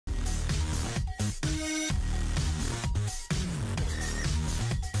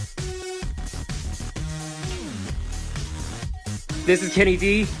This is Kenny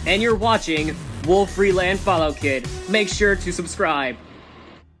D, and you're watching Wolf Freeland Follow Kid. Make sure to subscribe.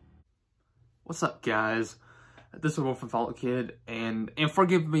 What's up, guys? This is Wolf from Follow Kid, and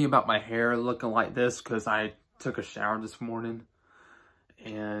forgive me about my hair looking like this because I took a shower this morning,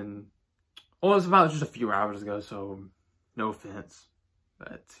 and well, it was about just a few hours ago, so no offense,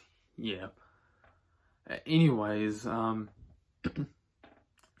 but yeah. Anyways,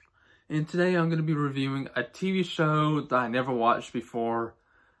 and today I'm going to be reviewing a TV show that I never watched before,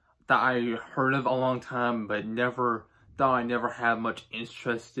 that I heard of a long time, but I never had much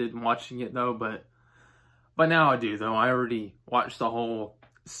interest in watching it though, but now I do though. I already watched the whole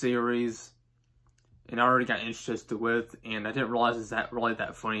series, and I already got interested with, and I didn't realize it's really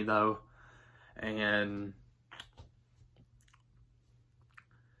that funny though. And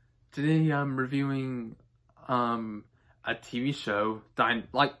today I'm reviewing a TV show that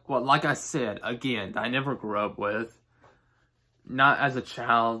like I said again, that I never grew up with, not as a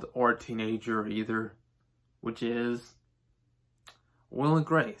child or a teenager either, which is Will and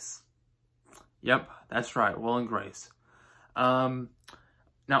Grace. Yep, that's right, Will and Grace. Now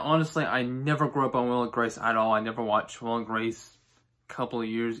honestly, I never grew up on Will and Grace at all. I never watched Will and Grace a couple of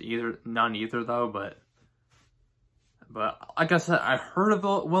years either, none either though, but like I said, I heard of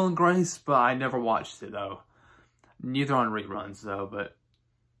Will and Grace, but I never watched it though. Neither on reruns though, but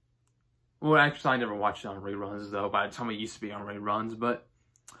well, actually I never watched it on reruns though. By the time it used to be on reruns, but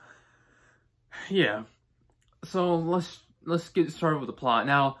yeah. So let's get started with the plot.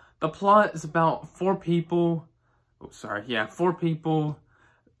 Now, the plot is about four people, which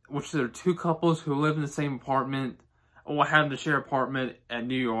there are two couples who live in the same apartment, or have to share apartment at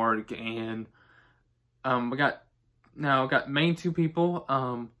New York, and we got main two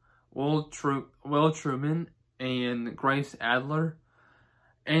people, Will Truman and Grace Adler,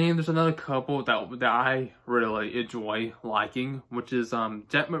 and there's another couple that I really enjoy liking, which is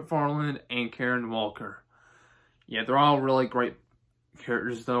Jack McFarland and Karen Walker. Yeah, they're all really great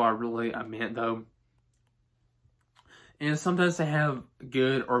characters though. I meant though. And sometimes they have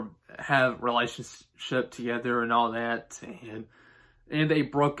good or have relationship together and all that, and they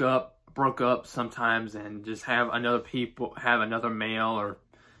broke up sometimes and just have another male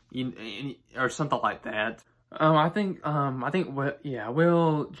or something like that. I think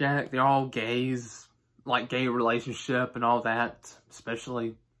Will, Jack, they're all gays, like gay relationship and all that,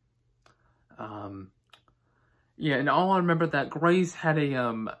 especially. Yeah, and all I remember that Grace had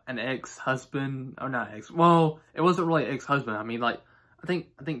an ex-husband, or not ex. Well, it wasn't really ex-husband. I mean, like I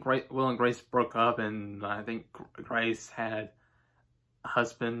think Will and Grace broke up, and I think Grace had a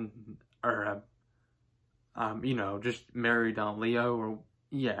husband, or just married Leo, or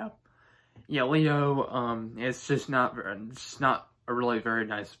yeah, Leo. It's just not a really very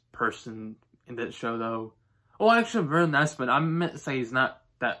nice person in that show though. Well, actually, very nice, but I meant to say he's not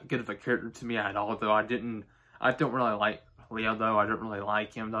that good of a character to me at all though. I don't really like Leo though. I don't really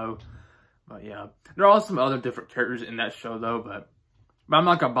like him though. But yeah, there are some other different characters in that show though. But I'm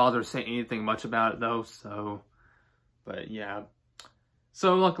not gonna bother saying anything much about it though. So, but yeah.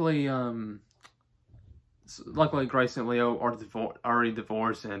 So luckily Grace and Leo are already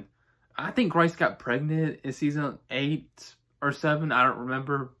divorced, and I think Grace got pregnant in season 8 or 7. I don't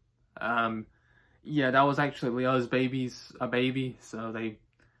remember. Yeah, that was actually Leo's baby. So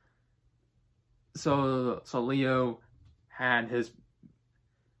Leo had his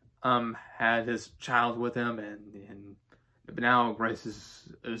child with him, but now Grace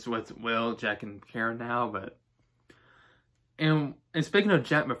is with Will, Jack, and Karen now. And speaking of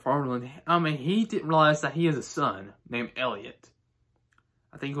Jack McFarland, he didn't realize that he has a son named Elliot.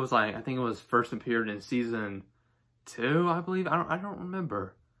 I think it was first appeared in season 2, I believe. I don't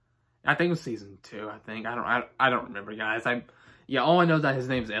remember. I think it was season 2. I think I don't remember, guys. All I know is that his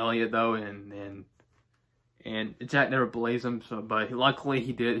name's Elliot though, and Jack never believes him. So, but luckily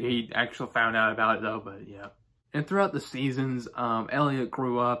he did. He actually found out about it though. But yeah. And throughout the seasons, Elliot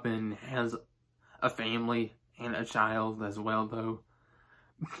grew up and has a family and a child as well though.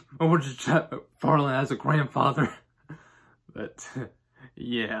 Which Jack McFarland as a grandfather. But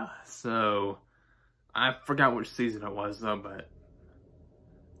yeah, so I forgot which season it was though,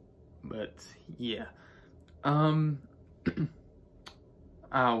 but yeah.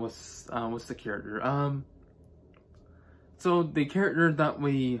 What's the character? So the character that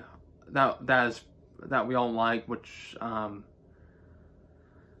we all like, which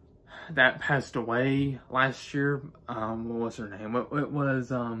that passed away last year. What was her name?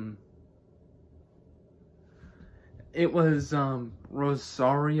 It was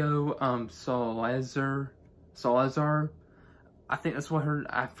Rosario Salazar. I think that's what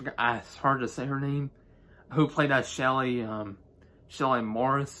I forgot. It's hard to say her name. Who played as Shelley Shelley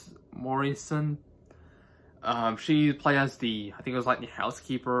Morrison. She played as I think it was like the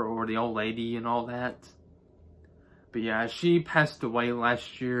housekeeper or the old lady and all that. But yeah, she passed away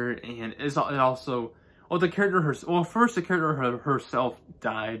last year, and it also, well, the character herself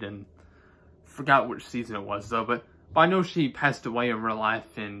died, and forgot which season it was though, but I know she passed away in real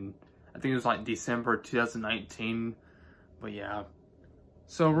life in, I think it was like December 2019. But yeah,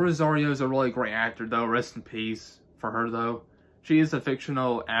 so Rosario is a really great actor though. Rest in peace for her though. She is a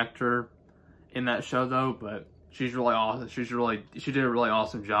fictional actor in that show though, but she's really awesome. She did a really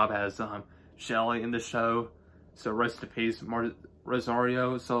awesome job as Shelley in the show. So rest in peace,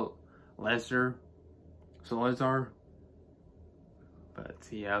 Rosario. So Lazar. But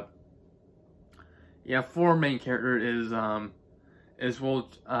yeah, four main character is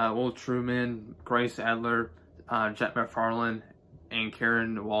Will Truman, Grace Adler, Jack McFarlane, and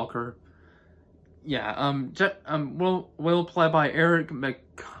Karen Walker. Yeah, Will played by Eric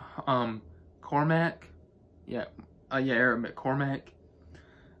McCormack. Eric McCormack.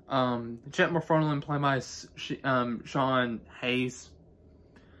 Jack McFarlane played by Sean Hayes.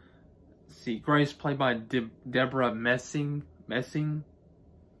 See, Grace played by Deborah Messing,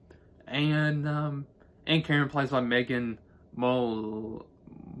 and Karen plays by Megan Mullally.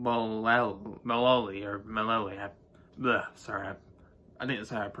 Sorry, I think that's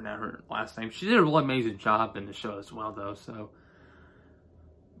how I pronounce her last name. She did a really amazing job in the show as well, though. So,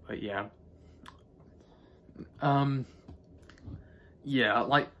 but yeah, yeah,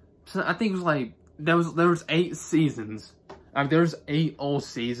 like, so I think it was like there was 8 seasons. There's 8 old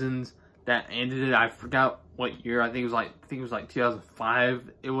seasons that ended it. I forgot what year. I think it was like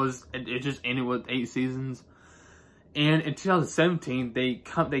 2005. It just ended with 8 seasons. And in 2017, they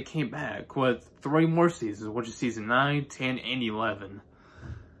came back with 3 more seasons, which is season 9, 10, and 11.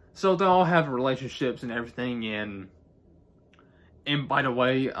 So they all have relationships and everything. And by the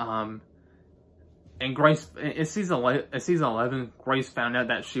way, and Grace in season 11, Grace found out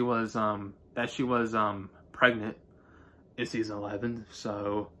that she was pregnant in season 11.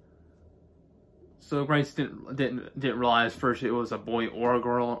 So Grace didn't realize first it was a boy or a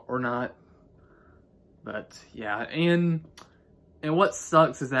girl or not. But yeah, and what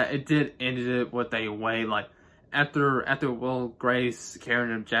sucks is that it ended it with a way, like after Will, Grace,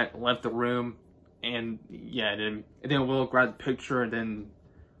 Karen, and Jack left the room, and yeah, and then Will grabbed the picture, and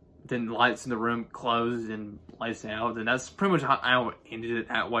then lights in the room closed and lights out, and that's pretty much how it ended it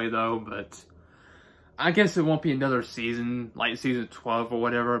that way though. But I guess it won't be another season, like season 12 or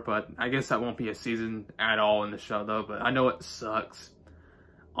whatever, but I guess that won't be a season at all in the show though. But I know it sucks.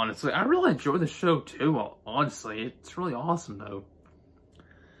 Honestly, I really enjoy the show too, honestly. It's really awesome though.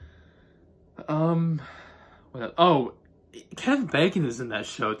 Oh, Kevin Bacon is in that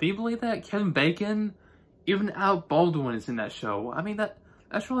show. Do you believe that? Kevin Bacon, even Alec Baldwin is in that show. I mean,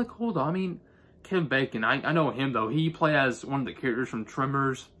 that's really cool though. I mean, Kevin Bacon, I know him though. He played as one of the characters from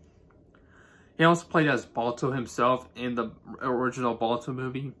Tremors. He also played as Balto himself in the original Balto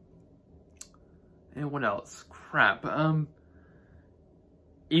movie. And what else? Crap.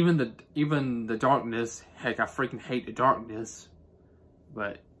 Even the Darkness. Heck, I freaking hate The Darkness.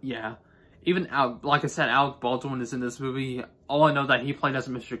 But yeah, even like I said, Alec Baldwin is in this movie. All I know that he played as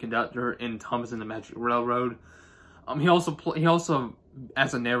Mr. Conductor in Thomas and the Magic Railroad. He also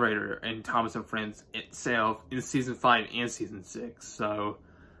as a narrator in Thomas and Friends itself in season 5 and season 6. So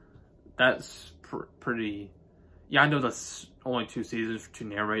that's pretty. Yeah, I know that's only 2 seasons to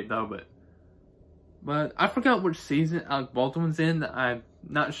narrate though, but I forgot which season Alec Baldwin's in. I'm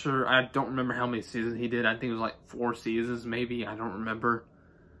not sure. I don't remember how many seasons he did. I think it was like 4 seasons, maybe. I don't remember.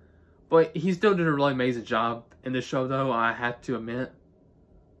 But he still did a really amazing job in this show, though, I have to admit.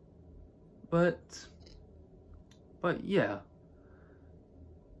 But yeah.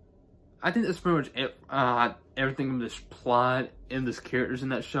 I think that's pretty much it, everything in this plot, in this characters in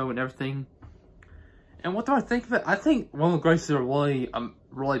that show and everything. And what do I think of it? I think Will and Grace is a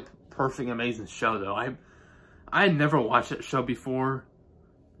really perfect, amazing show, though. I had never watched that show before,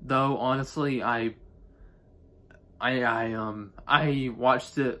 though. Honestly, I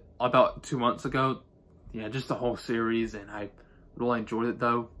watched it about 2 months ago. Yeah, just the whole series, and I really enjoyed it,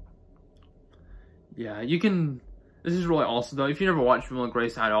 though. Yeah, you can. This is really awesome, though. If you never watched Will and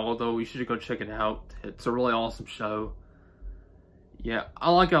Grace at all, though, you should go check it out. It's a really awesome show. Yeah, I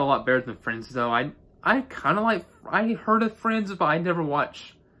like it a lot better than Friends, though. I kind of like. I heard of Friends, but I don't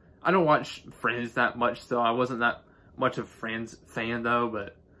watch Friends that much, so I wasn't that much of a Friends fan, though.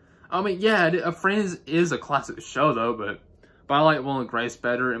 But I mean, yeah, Friends is a classic show, though. But I like Will and Grace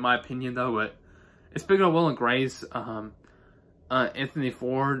better, in my opinion, though. But speaking of Will and Grace, Anthony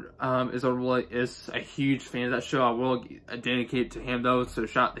Ford is a huge fan of that show. I will dedicate it to him though, so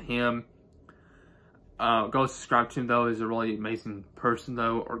shout out to him. Go subscribe to him though. He's a really amazing person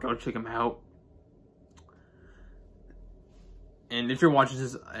though, or go check him out. And if you're watching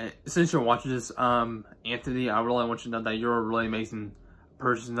this, since you're watching this, Anthony, I really want you to know that you're a really amazing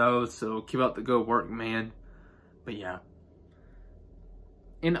person though, so keep up the good work, man. But yeah.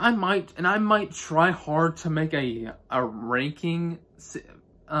 And I might try hard to make a ranking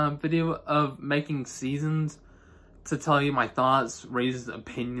video of making seasons to tell you my thoughts, raise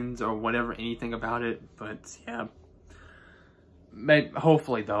opinions, or whatever, anything about it. But yeah,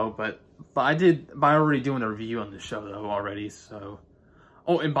 hopefully though. But I already doing a review on the show though already. So,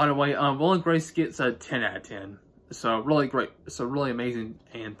 oh, and by the way, Will and Grace gets a 10 out of 10. So really great, so really amazing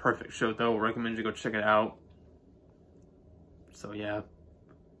and perfect show though. Recommend you go check it out. So yeah.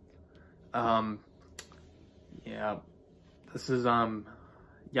 Yeah, this is, yeah,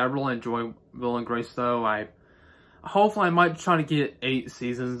 I really enjoy Will and Grace though. Hopefully I might try to get 8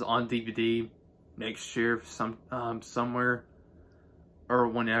 seasons on DVD next year, somewhere, or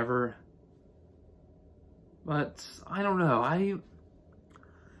whenever. But, I don't know, I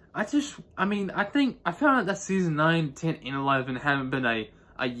think, I found out that season 9, 10, and 11 haven't been a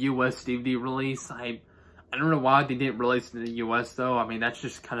US DVD release. I don't know why they didn't release it in the US though. I mean, that's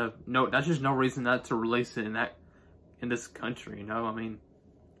just no reason not to release it in this country, you know? I mean,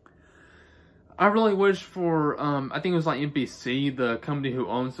 I really wish for, I think it was like NBC, the company who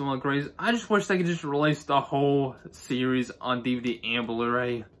owns Will and Grace. I just wish they could just release the whole series on DVD and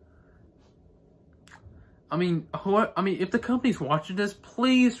Blu-ray. I mean, if the company's watching this,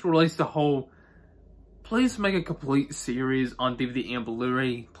 please release please make a complete series on DVD and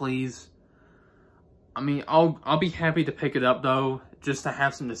Blu-ray, please. I mean, I'll be happy to pick it up though, just to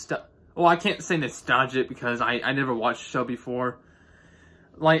have some nostalgia. Well, I can't say nostalgic because I never watched the show before.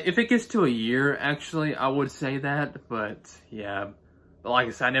 Like, if it gets to a year, actually, I would say that, but yeah. But like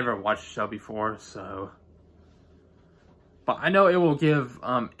I said, I never watched the show before, so. But I know it will give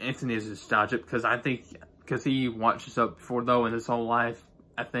Anthony his nostalgic because he watched the show before though in his whole life,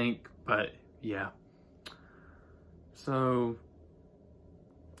 I think. But yeah. So.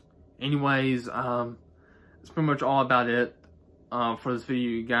 Anyways, that's pretty much all about it for this video,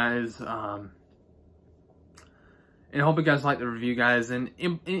 you guys. And I hope you guys like the review, guys. And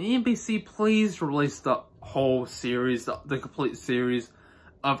NBC, please release the whole series, the complete series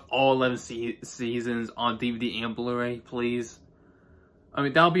of all 11 seasons on DVD and Blu-ray, please. I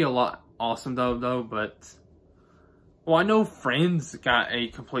mean, that would be a lot awesome, though. But, well, I know Friends got a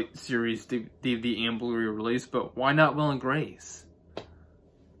complete series DVD and Blu-ray release, but why not Will and Grace?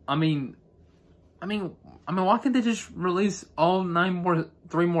 I mean, why can't they just release all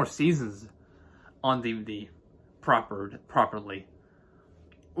 3 more seasons on DVD properly?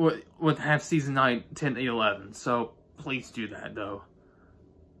 Would have season 9, 10, 11. So please do that though.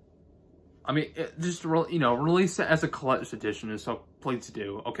 I mean, just release it as a collector's edition, so please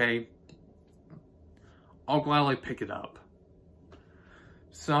do. Okay, I'll gladly pick it up.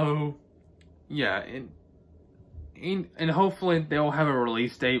 So yeah, and hopefully they'll have a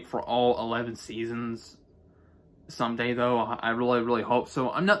release date for all 11 seasons someday though. I really hope so.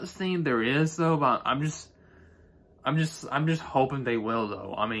 I'm not saying there is though, but I'm just hoping they will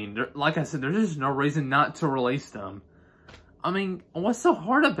though. I mean, like I said, there's just no reason not to release them. I mean, what's so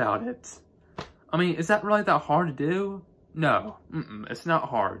hard about it? I mean, is that really that hard to do? No, it's not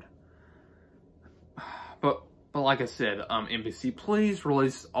hard. But like I said, NBC, please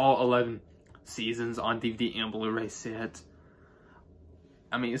release all 11 seasons on DVD and Blu-ray set.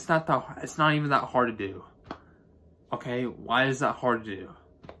 I mean, it's not even that hard to do. Okay, why is that hard to do?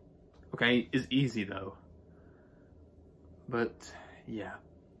 Okay, it's easy though. But yeah.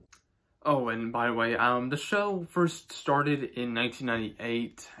 Oh, and by the way, the show first started in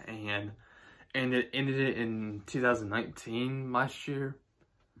 1998 and it ended in 2019, last year.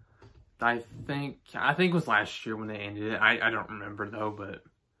 I think it was last year when they ended it. I don't remember though, but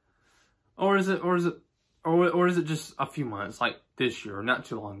or is it just a few months, like this year, not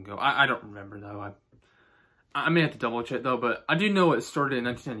too long ago? I don't remember though. I may have to double check though, but I do know it started in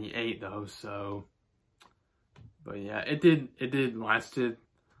 1998 though, so. But yeah, it did lasted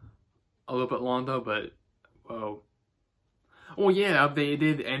a little bit long though, but well yeah, they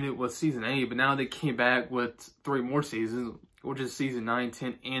did end it with season 8, but now they came back with 3 more seasons, which is season 9,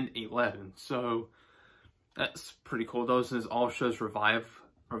 10, and 11. So that's pretty cool though, since all shows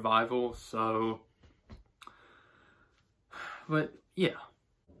revival. So, but yeah.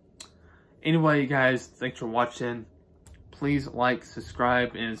 Anyway, guys, thanks for watching. Please like,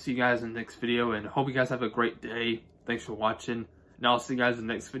 subscribe, and see you guys in the next video. And hope you guys have a great day. Thanks for watching. And I'll see you guys in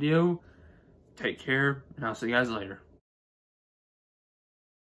the next video. Take care, and I'll see you guys later.